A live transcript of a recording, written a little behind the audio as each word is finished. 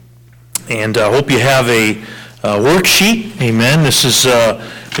And I hope you have a worksheet. Amen. This is,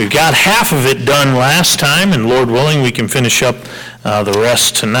 we've got half of it done last time, and Lord willing, we can finish up the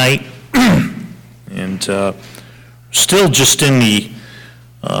rest tonight. And still just in the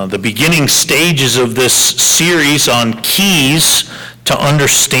beginning stages of this series on keys to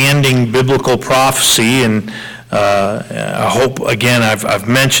understanding biblical prophecy. And I hope, again, I've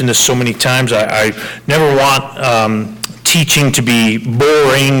mentioned this so many times, I never want teaching to be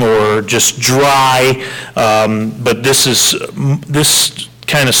boring or just dry, but this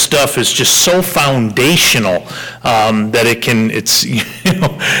kind of stuff is just so foundational that it's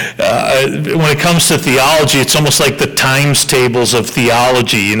when it comes to theology, it's almost like the times tables of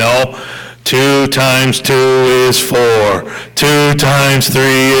theology, 2 times 2 is 4. 2 times 3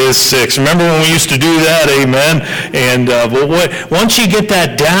 is 6. Remember when we used to do that? Amen. And but once you get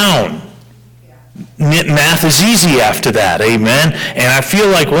that down, math is easy after that, amen? And I feel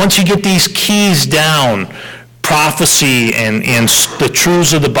like once you get these keys down, prophecy and the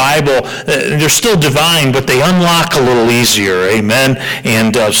truths of the Bible, they're still divine, but they unlock a little easier, amen?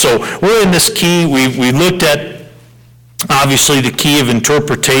 And so we're in this key. We looked at, obviously, the key of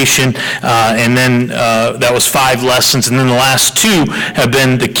interpretation, and then that was 5 lessons, and then the last 2 have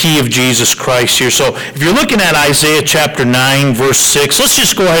been the key of Jesus Christ here. So if you're looking at Isaiah chapter 9, verse 6, let's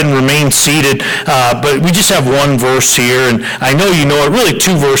just go ahead and remain seated, but we just have one verse here, and I know you know it, really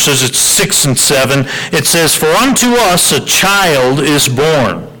 2 verses, it's 6 and 7. It says, "For unto us a child is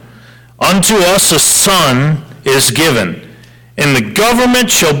born, unto us a son is given, and the government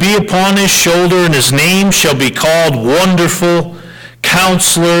shall be upon his shoulder, and his name shall be called Wonderful,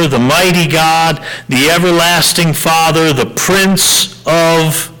 Counselor, the Mighty God, the Everlasting Father, the Prince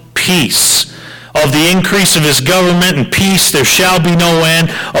of Peace. Of the increase of his government and peace there shall be no end,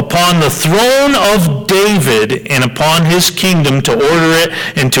 upon the throne of David and upon his kingdom, to order it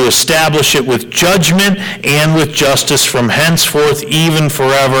and to establish it with judgment and with justice from henceforth even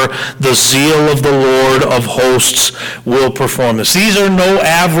forever. The zeal of the Lord of hosts will perform this." These are no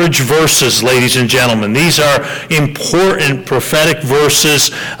average verses, ladies and gentlemen. These are important prophetic verses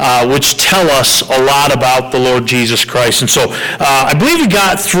which tell us a lot about the Lord Jesus Christ. And so I believe we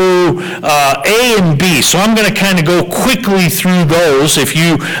got through A and B, so I'm going to kind of go quickly through those. If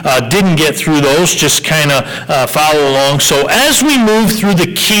you didn't get through those, just kind of follow along. So as we move through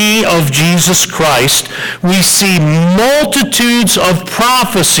the key of Jesus Christ, we see multitudes of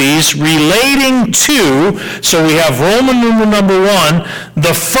prophecies relating to, so we have Roman numeral number 1,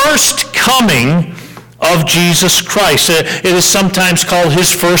 the first coming of Jesus Christ. It is sometimes called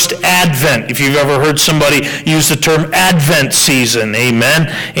his first advent, if you've ever heard somebody use the term Advent season, amen?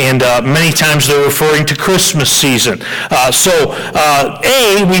 And many times they're referring to Christmas season. A,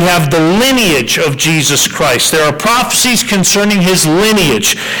 we have the lineage of Jesus Christ. There are prophecies concerning his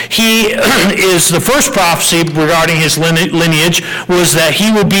lineage. He is, the first prophecy regarding his lineage was that he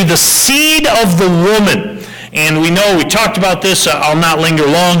would be the seed of the woman. And we know, we talked about this, I'll not linger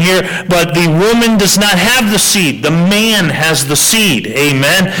long here, but the woman does not have the seed. The man has the seed,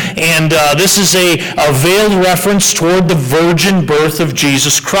 amen? And this is a veiled reference toward the virgin birth of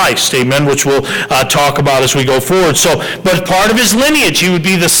Jesus Christ, amen, which we'll talk about as we go forward. So, but part of his lineage, he would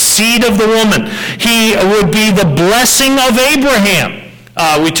be the seed of the woman. He would be the blessing of Abraham.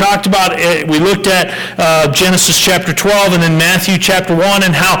 We talked about, we looked at Genesis chapter 12 and then Matthew chapter 1,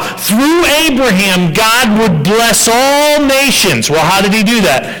 and how through Abraham God would bless all nations. Well, how did he do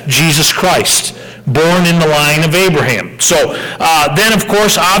that? Jesus Christ, born in the line of Abraham. So then, of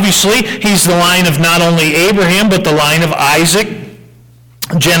course, obviously, he's the line of not only Abraham, but the line of Isaac.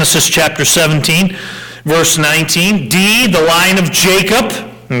 Genesis chapter 17, verse 19. D, the line of Jacob,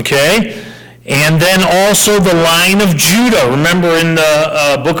 okay? And then also the line of Judah. Remember in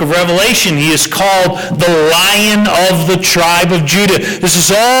the book of Revelation, he is called the Lion of the tribe of Judah. This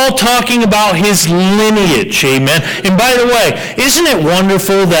is all talking about his lineage, amen? And by the way, isn't it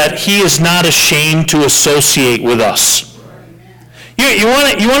wonderful that he is not ashamed to associate with us? You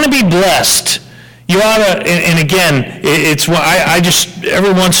want to be blessed. You ought to, and again, it's I just,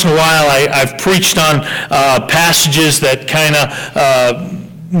 every once in a while, I've preached on passages that kind of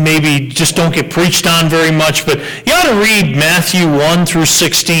maybe just don't get preached on very much, but you ought to read Matthew 1 through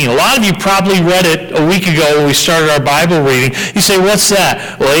 16. A lot of you probably read it a week ago when we started our Bible reading. You say, what's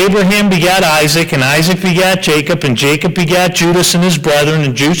that? Well, Abraham begat Isaac, and Isaac begat Jacob, and Jacob begat Judas and his brethren,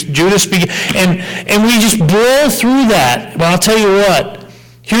 and Judas begat, and we just blow through that. But I'll tell you what,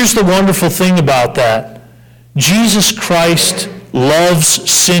 here's the wonderful thing about that. Jesus Christ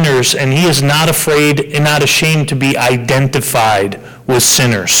loves sinners, and he is not afraid and not ashamed to be identified with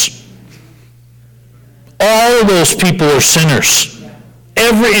sinners. All of those people are sinners.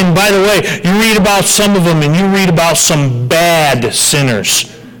 And by the way, you read about some of them, and you read about some bad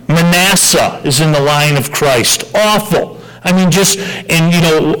sinners. Manasseh is in the line of Christ. Awful. I mean,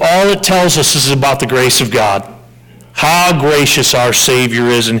 all it tells us is about the grace of God. How gracious our Savior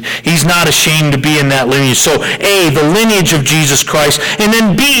is, and he's not ashamed to be in that lineage. So, A, the lineage of Jesus Christ. And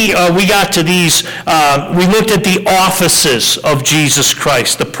then B, we got to these, we looked at the offices of Jesus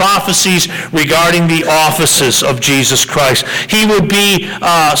Christ, the prophecies regarding the offices of Jesus Christ. He would be,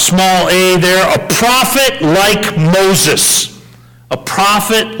 small a there, a prophet like Moses. A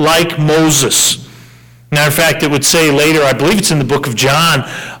prophet like Moses. Matter of fact, it would say later, I believe it's in the book of John,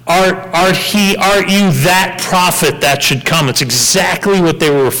 Art you that prophet that should come? It's exactly what they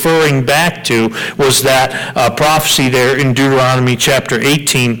were referring back to, was that prophecy there in Deuteronomy chapter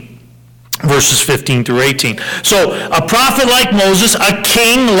 18, verses 15 through 18. So, a prophet like Moses, a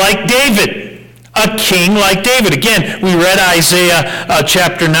king like David. A king like David. Again, we read Isaiah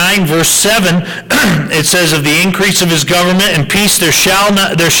chapter 9, verse 7. It says, of the increase of his government and peace there shall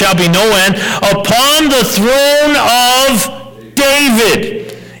be no end upon the throne of David.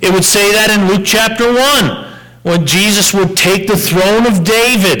 It would say that in Luke chapter 1. When Jesus would take the throne of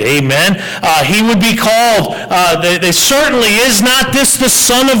David, amen, he would be called, they certainly is not this the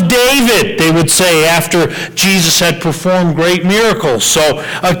son of David, they would say after Jesus had performed great miracles. So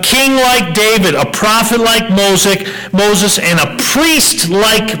a king like David, a prophet like Moses, and a priest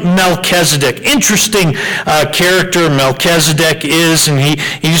like Melchizedek. Interesting character Melchizedek is, and he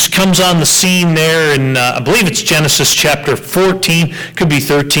just comes on the scene there in, I believe it's Genesis chapter 14, could be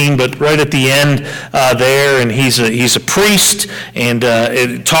 13, but right at the end there, and he's a priest, and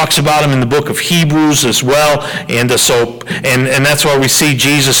it talks about him in the book of Hebrews as well, and that's why we see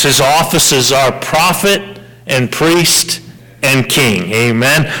Jesus. His offices are prophet and priest and king.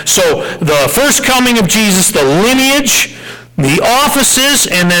 Amen. So the first coming of Jesus, the lineage, the offices,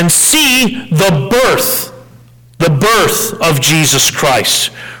 and then C, the birth of Jesus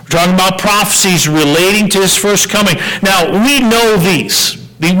Christ. We're talking about prophecies relating to his first coming. Now we know these.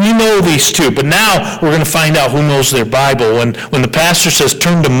 We know these two, but now we're going to find out who knows their Bible. When the pastor says,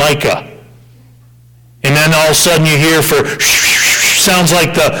 turn to Micah, and then all of a sudden you hear sounds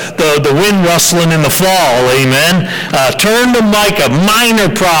like the wind rustling in the fall, amen. Turn to Micah, minor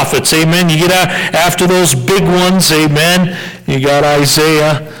prophets, amen. You get after those big ones, amen. You got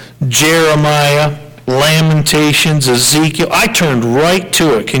Isaiah, Jeremiah, Lamentations, Ezekiel. I turned right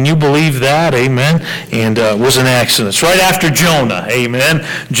to it. Can you believe that? Amen. And it was an accident. It's right after Jonah. Amen.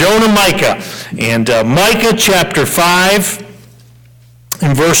 Jonah, Micah. And Micah chapter 5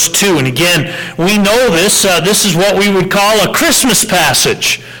 and verse 2. And again, we know this. This is what we would call a Christmas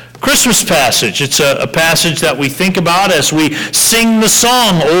passage. Christmas passage. It's a passage that we think about as we sing the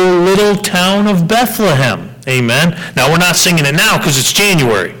song, O Little Town of Bethlehem. Amen. Now, we're not singing it now because it's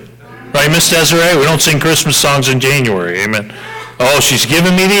January. Right, Miss Desiree? We don't sing Christmas songs in January. Amen. Oh, she's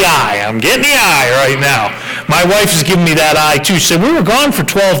giving me the eye. I'm getting the eye right now. My wife is giving me that eye, too. She said, we were gone for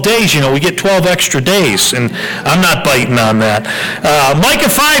 12 days. We get 12 extra days. And I'm not biting on that. Micah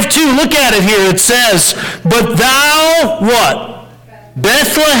 5:2, look at it here. It says, but thou, what?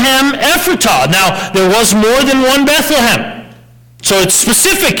 Bethlehem Ephratah. Now, there was more than one Bethlehem. So it's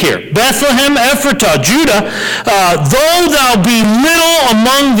specific here. Bethlehem Ephratah, Judah, though thou be little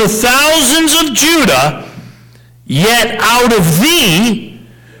among the thousands of Judah, yet out of thee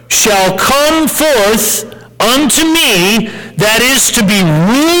shall come forth unto me that is to be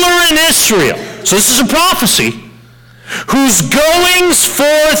ruler in Israel. So this is a prophecy. Whose goings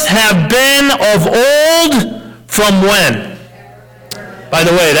forth have been of old from when? By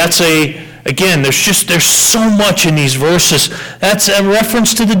the way, again, there's so much in these verses. That's a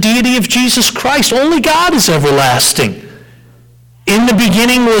reference to the deity of Jesus Christ. Only God is everlasting. In the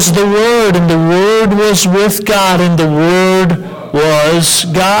beginning was the Word, and the Word was with God, and the Word was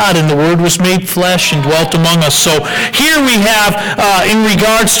God, and the Word was made flesh and dwelt among us. So here we have, in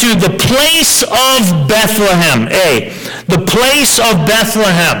regards to the place of Bethlehem, the place of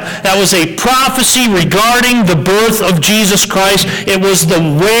Bethlehem. That was a prophecy regarding the birth of Jesus Christ. It was the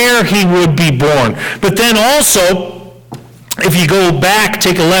where he would be born. But then also, if you go back,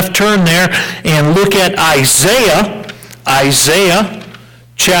 take a left turn there, and look at Isaiah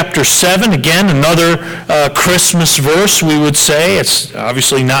chapter 7, again, another Christmas verse, we would say. It's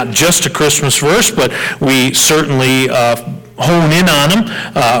obviously not just a Christmas verse, but we certainly hone in on them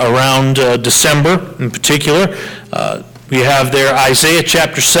around December in particular. We have there Isaiah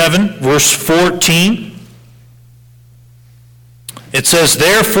chapter 7, verse 14. It says,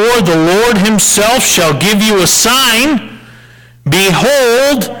 therefore the Lord himself shall give you a sign.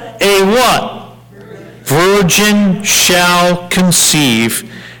 Behold, a what? virgin shall conceive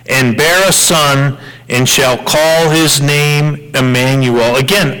and bear a son, and shall call his name Emmanuel.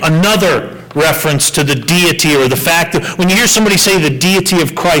 Again, another reference to the deity, or the fact that when you hear somebody say the deity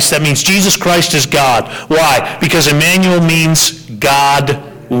of Christ, that means Jesus Christ is God. Why? Because Emmanuel means God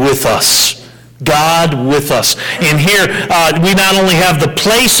with us. God with us. And here, we not only have the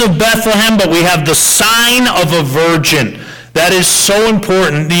place of Bethlehem, but we have the sign of a virgin. That is so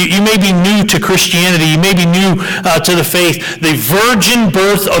important. You may be new to Christianity. You may be new to the faith. The virgin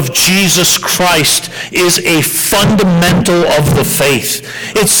birth of Jesus Christ is a fundamental of the faith.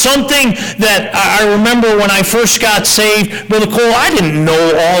 It's something that I remember when I first got saved. Brother Cole, I didn't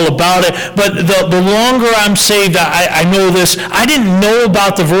know all about it, but the longer I'm saved, I know this. I didn't know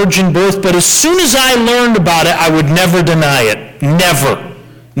about the virgin birth, but as soon as I learned about it, I would never deny it. Never.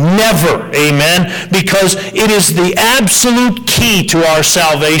 Never, amen, because it is the absolute key to our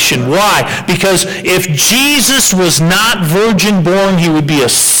salvation. Why? Because if Jesus was not virgin born, he would be a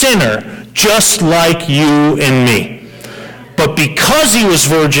sinner just like you and me. But because he was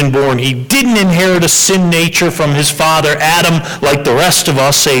virgin born, he didn't inherit a sin nature from his father Adam like the rest of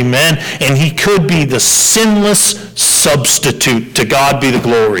us, amen, and he could be the sinless substitute. To God be the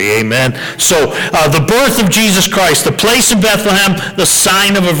glory, amen. So the birth of Jesus Christ, the place of Bethlehem, the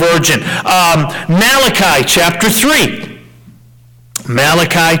sign of a virgin. Malachi chapter 3.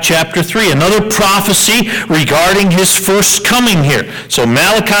 Malachi chapter 3, another prophecy regarding his first coming here. So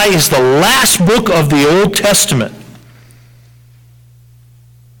Malachi is the last book of the Old Testament.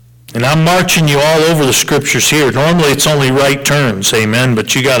 And I'm marching you all over the scriptures here. Normally it's only right turns, amen,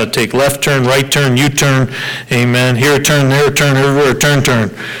 but you got to take left turn, right turn, U-turn, amen, here a turn, there a turn, everywhere a turn.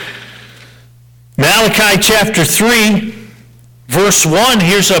 Malachi chapter 3, verse 1,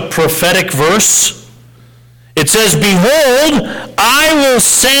 here's a prophetic verse. It says, "Behold, I will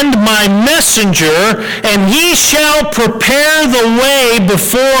send my messenger, and he shall prepare the way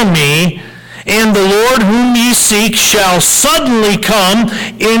before me. And the Lord whom ye seek shall suddenly come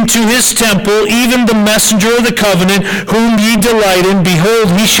into his temple, even the messenger of the covenant whom ye delight in.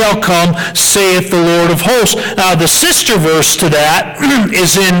 Behold, he shall come, saith the Lord of hosts." Now, the sister verse to that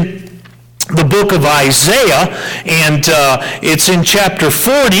is in the book of Isaiah, and it's in chapter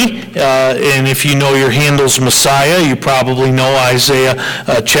 40, and if you know your Handel's Messiah, you probably know Isaiah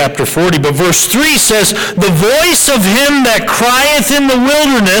chapter 40, but verse 3 says, "The voice of him that crieth in the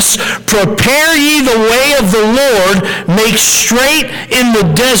wilderness, prepare ye the way of the Lord, make straight in the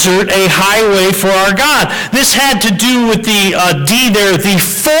desert a highway for our God." This had to do with the D there, the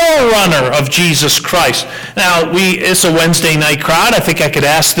forerunner of Jesus Christ. Now, it's a Wednesday night crowd. I think I could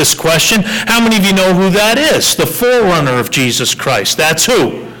ask this question. How many of you know who that is? The forerunner of Jesus Christ. That's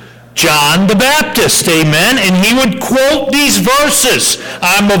who? John the Baptist, amen? And he would quote these verses.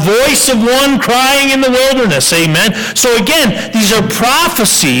 "I'm a voice of one crying in the wilderness," amen? So again, these are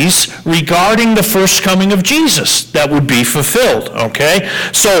prophecies regarding the first coming of Jesus that would be fulfilled, okay?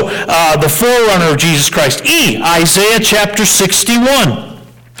 So the forerunner of Jesus Christ. Isaiah chapter 61.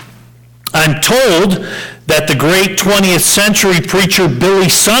 I'm told that the great 20th century preacher Billy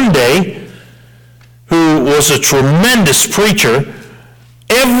Sunday, who was a tremendous preacher,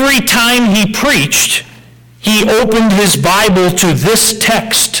 every time he preached, he opened his Bible to this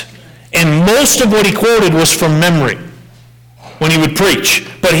text, and most of what he quoted was from memory when he would preach.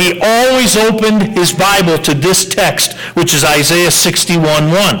 But he always opened his Bible to this text, which is Isaiah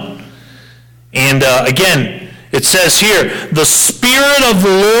 61:1. And again, it says here, "The Spirit of the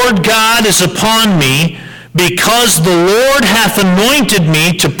Lord God is upon me, because the Lord hath anointed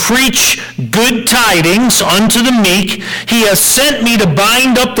me to preach good tidings unto the meek. He has sent me to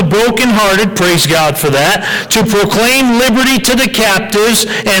bind up the brokenhearted," praise God for that, "to proclaim liberty to the captives,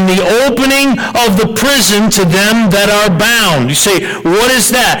 and the opening of the prison to them that are bound." You say, what is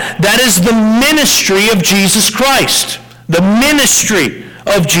that? That is the ministry of Jesus Christ. The ministry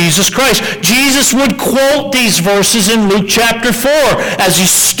of Jesus Christ. Jesus would quote these verses in Luke chapter 4 as he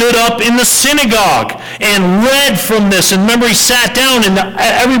stood up in the synagogue and read from this. And remember, he sat down and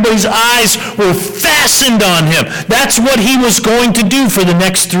everybody's eyes were fastened on him. That's what he was going to do for the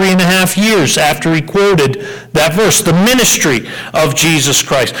next 3.5 years after he quoted that verse, the ministry of Jesus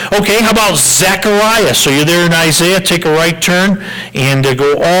Christ. Okay, how about Zechariah? So you're there in Isaiah, take a right turn and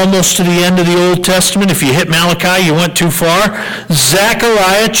go almost to the end of the Old Testament. If you hit Malachi, you went too far.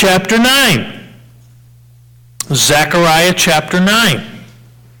 Zechariah chapter 9. Zechariah chapter 9.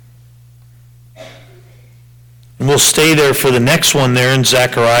 And we'll stay there for the next one there in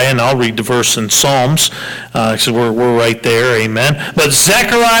Zechariah, and I'll read the verse in Psalms, so we're right there, amen. But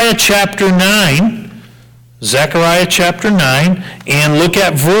Zechariah chapter 9, and look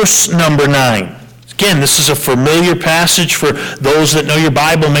at verse number 9. Again, this is a familiar passage for those that know your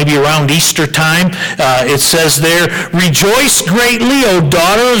Bible, maybe around Easter time. It says there, "Rejoice greatly, O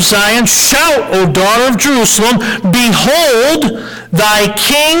daughter of Zion. Shout, O daughter of Jerusalem. Behold, thy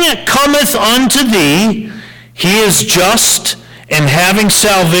king cometh unto thee. He is just and having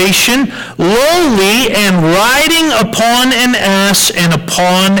salvation, lowly and riding upon an ass and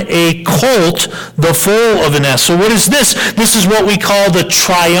upon a colt, the foal of an ass." So what is this? This is what we call the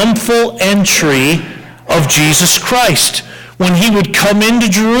triumphal entry of Jesus Christ, when he would come into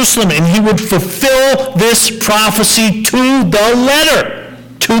Jerusalem and he would fulfill this prophecy to the letter.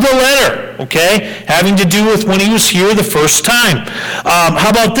 To the letter, okay? Having to do with when he was here the first time. How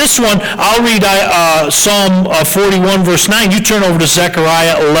about this one? I'll read Psalm 41, verse 9. You turn over to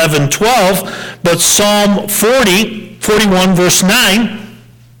Zechariah 11, 12. But Psalm 41, verse 9,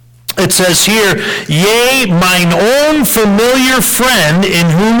 it says here, "Yea, mine own familiar friend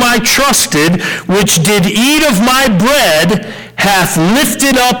in whom I trusted, which did eat of my bread, hath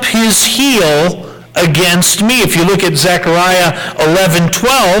lifted up his heel against me." If you look at Zechariah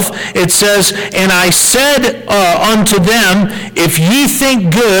 11:12, it says, "And I said unto them, if ye think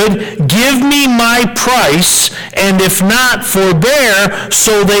good, give me my price, and if not, forbear."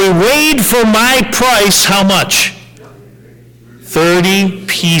 So they weighed for my price, how much? 30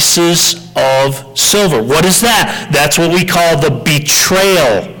 pieces of silver. What is that? That's what we call the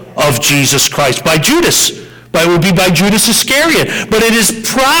betrayal of Jesus Christ by Judas. But it would be by Judas Iscariot. But it is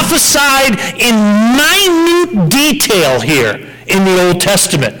prophesied in minute detail here in the Old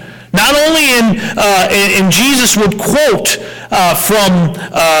Testament. Not only in Jesus would quote from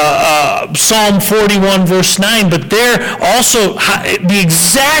Psalm 41, verse 9, but there also the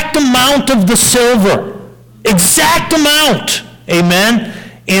exact amount of the silver. Exact amount. Amen?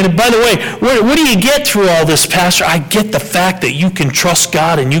 And by the way, what do you get through all this, Pastor? I get the fact that you can trust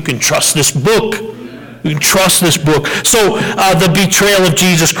God and you can trust this book. You can trust this book. So the betrayal of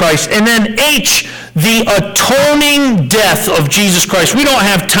Jesus Christ. And then H, the atoning death of Jesus Christ. We don't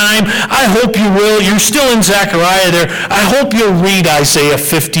have time. I hope you will. You're still in Zechariah there. I hope you'll read Isaiah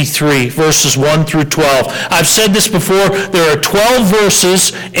 53, verses 1 through 12. I've said this before. There are 12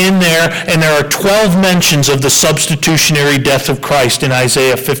 verses in there, and there are 12 mentions of the substitutionary death of Christ in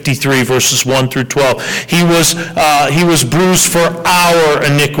Isaiah 53, verses 1 through 12. He was bruised for our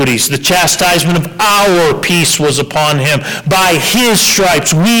iniquities. The chastisement of our peace was upon him. By his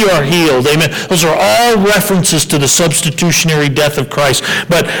stripes we are healed. Amen. Those are all references to the substitutionary death of Christ.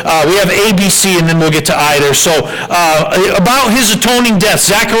 But we have A, B, C, and then we'll get to I there. So about his atoning death,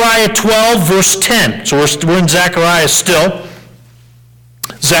 Zechariah 12, verse 10. So we're in Zechariah still.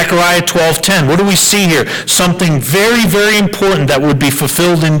 Zechariah 12:10. What do we see here? Something very, very important that would be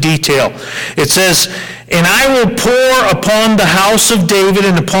fulfilled in detail. It says, "And I will pour upon the house of David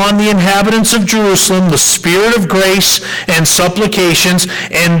and upon the inhabitants of Jerusalem the spirit of grace and supplications,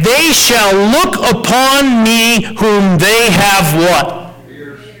 and they shall look upon me whom they have" what?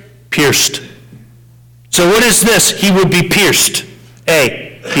 Pierced. So what is this? He would be pierced.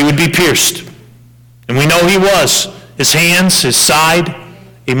 A, he would be pierced. And we know he was. His hands, his side.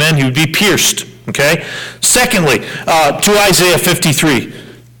 Amen. He would be pierced. Okay? Secondly, to Isaiah 53.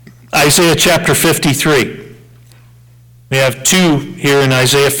 Isaiah chapter 53. We have two here in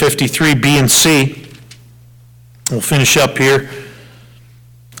Isaiah 53, B and C. We'll finish up here.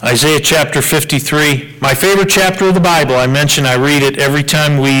 Isaiah chapter 53, my favorite chapter of the Bible. I mentioned I read it every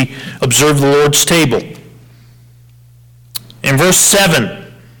time we observe the Lord's table. In verse 7,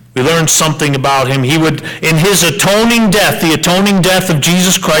 we learned something about him. He would, in his atoning death, the atoning death of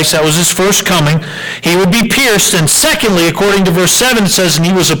Jesus Christ, that was his first coming, he would be pierced. And secondly, according to verse 7, it says, "And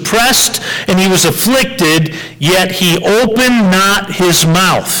he was oppressed and he was afflicted, yet he opened not his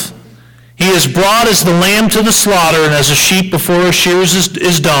mouth. He is brought as the lamb to the slaughter, and as a sheep before her shears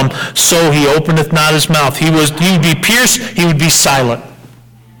is dumb, so he openeth not his mouth." He would be pierced, he would be silent.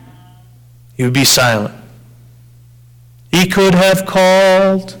 He would be silent. He could have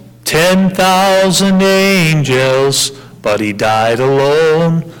called 10,000 angels, but he died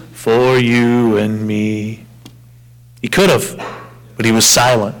alone for you and me. He could have, but he was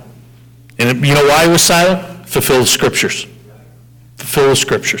silent. And you know why he was silent? Fulfill the Scriptures. Fulfill the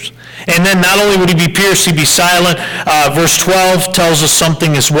Scriptures. And then not only would he be pierced, he'd be silent. Verse 12 tells us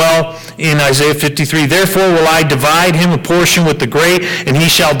something as well in Isaiah 53. "Therefore will I divide him a portion with the great, and he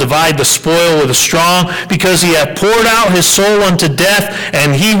shall divide the spoil with the strong, because he hath poured out his soul unto death,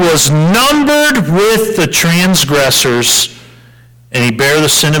 and he was numbered with the transgressors. And he bare the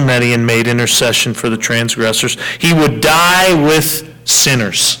sin of many and made intercession for the transgressors." He would die with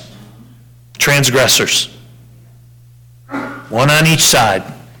sinners, transgressors. One on each side.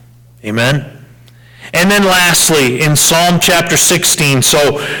 Amen? And then lastly, in Psalm chapter 16,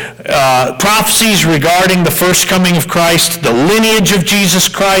 so prophecies regarding the first coming of Christ, the lineage of Jesus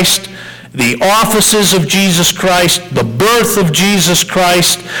Christ, the offices of Jesus Christ, the birth of Jesus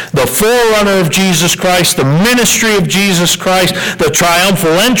Christ, the forerunner of Jesus Christ, the ministry of Jesus Christ, the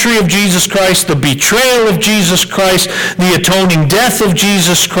triumphal entry of Jesus Christ, the betrayal of Jesus Christ, the atoning death of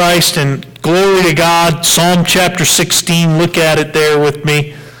Jesus Christ, and glory to God. Psalm chapter 16, look at it there with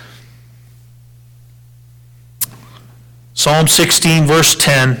me. Psalm 16, verse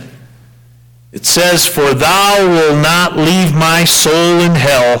 10. It says, "For thou wilt not leave my soul in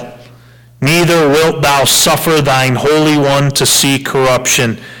hell, neither wilt thou suffer thine Holy One to see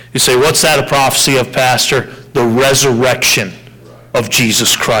corruption." You say, what's that a prophecy of, Pastor? The resurrection of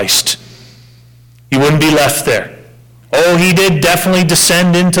Jesus Christ. He wouldn't be left there. Oh, he did definitely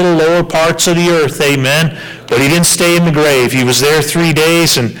descend into the lower parts of the earth, amen. But he didn't stay in the grave. He was there 3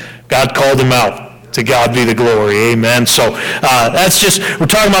 days, and God called him out. To God be the glory, amen. So that's just, we're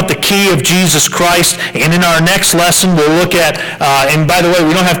talking about the key of Jesus Christ. And in our next lesson, we'll look at, and by the way,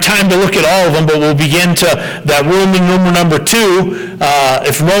 we don't have time to look at all of them, but we'll begin to that Roman numeral number 2.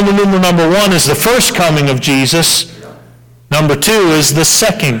 If Roman numeral number 1 is the first coming of Jesus, number 2 is the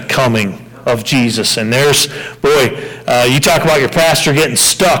second coming of Jesus. And there's, boy, you talk about your pastor getting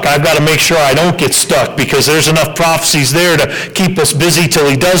stuck. I've got to make sure I don't get stuck, because there's enough prophecies there to keep us busy till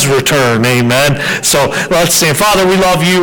he does return. Amen. So let's say, Father, we love you.